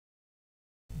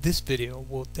This video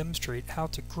will demonstrate how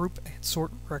to group and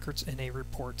sort records in a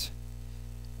report.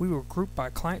 We will group by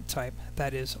client type,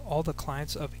 that is, all the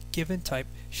clients of a given type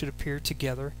should appear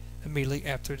together immediately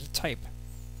after the type.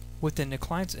 Within the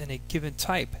clients in a given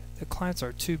type, the clients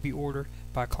are to be ordered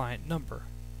by client number.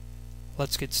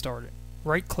 Let's get started.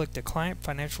 Right-click the Client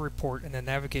Financial Report in the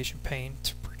Navigation pane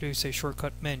to produce a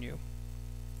shortcut menu.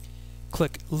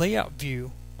 Click Layout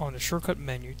View on the shortcut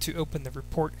menu to open the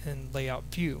report in Layout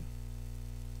View.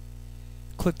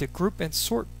 Click the Group and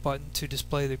Sort button to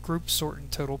display the Group, Sort,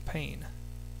 and Total pane.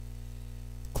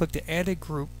 Click the Add a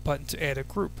Group button to add a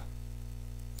group.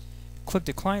 Click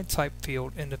the Client Type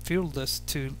field in the field list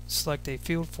to select a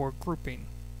field for grouping.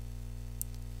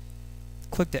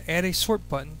 Click the Add a Sort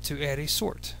button to add a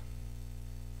sort.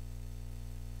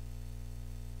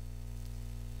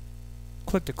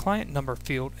 Click the Client Number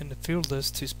field in the field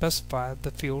list to specify the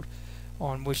field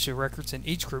on which the records in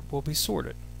each group will be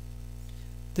sorted.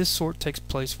 This sort takes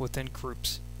place within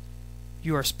groups.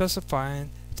 You are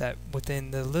specifying that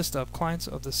within the list of clients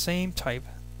of the same type,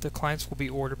 the clients will be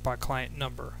ordered by client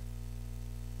number.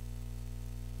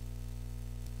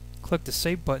 Click the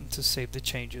Save button to save the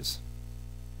changes.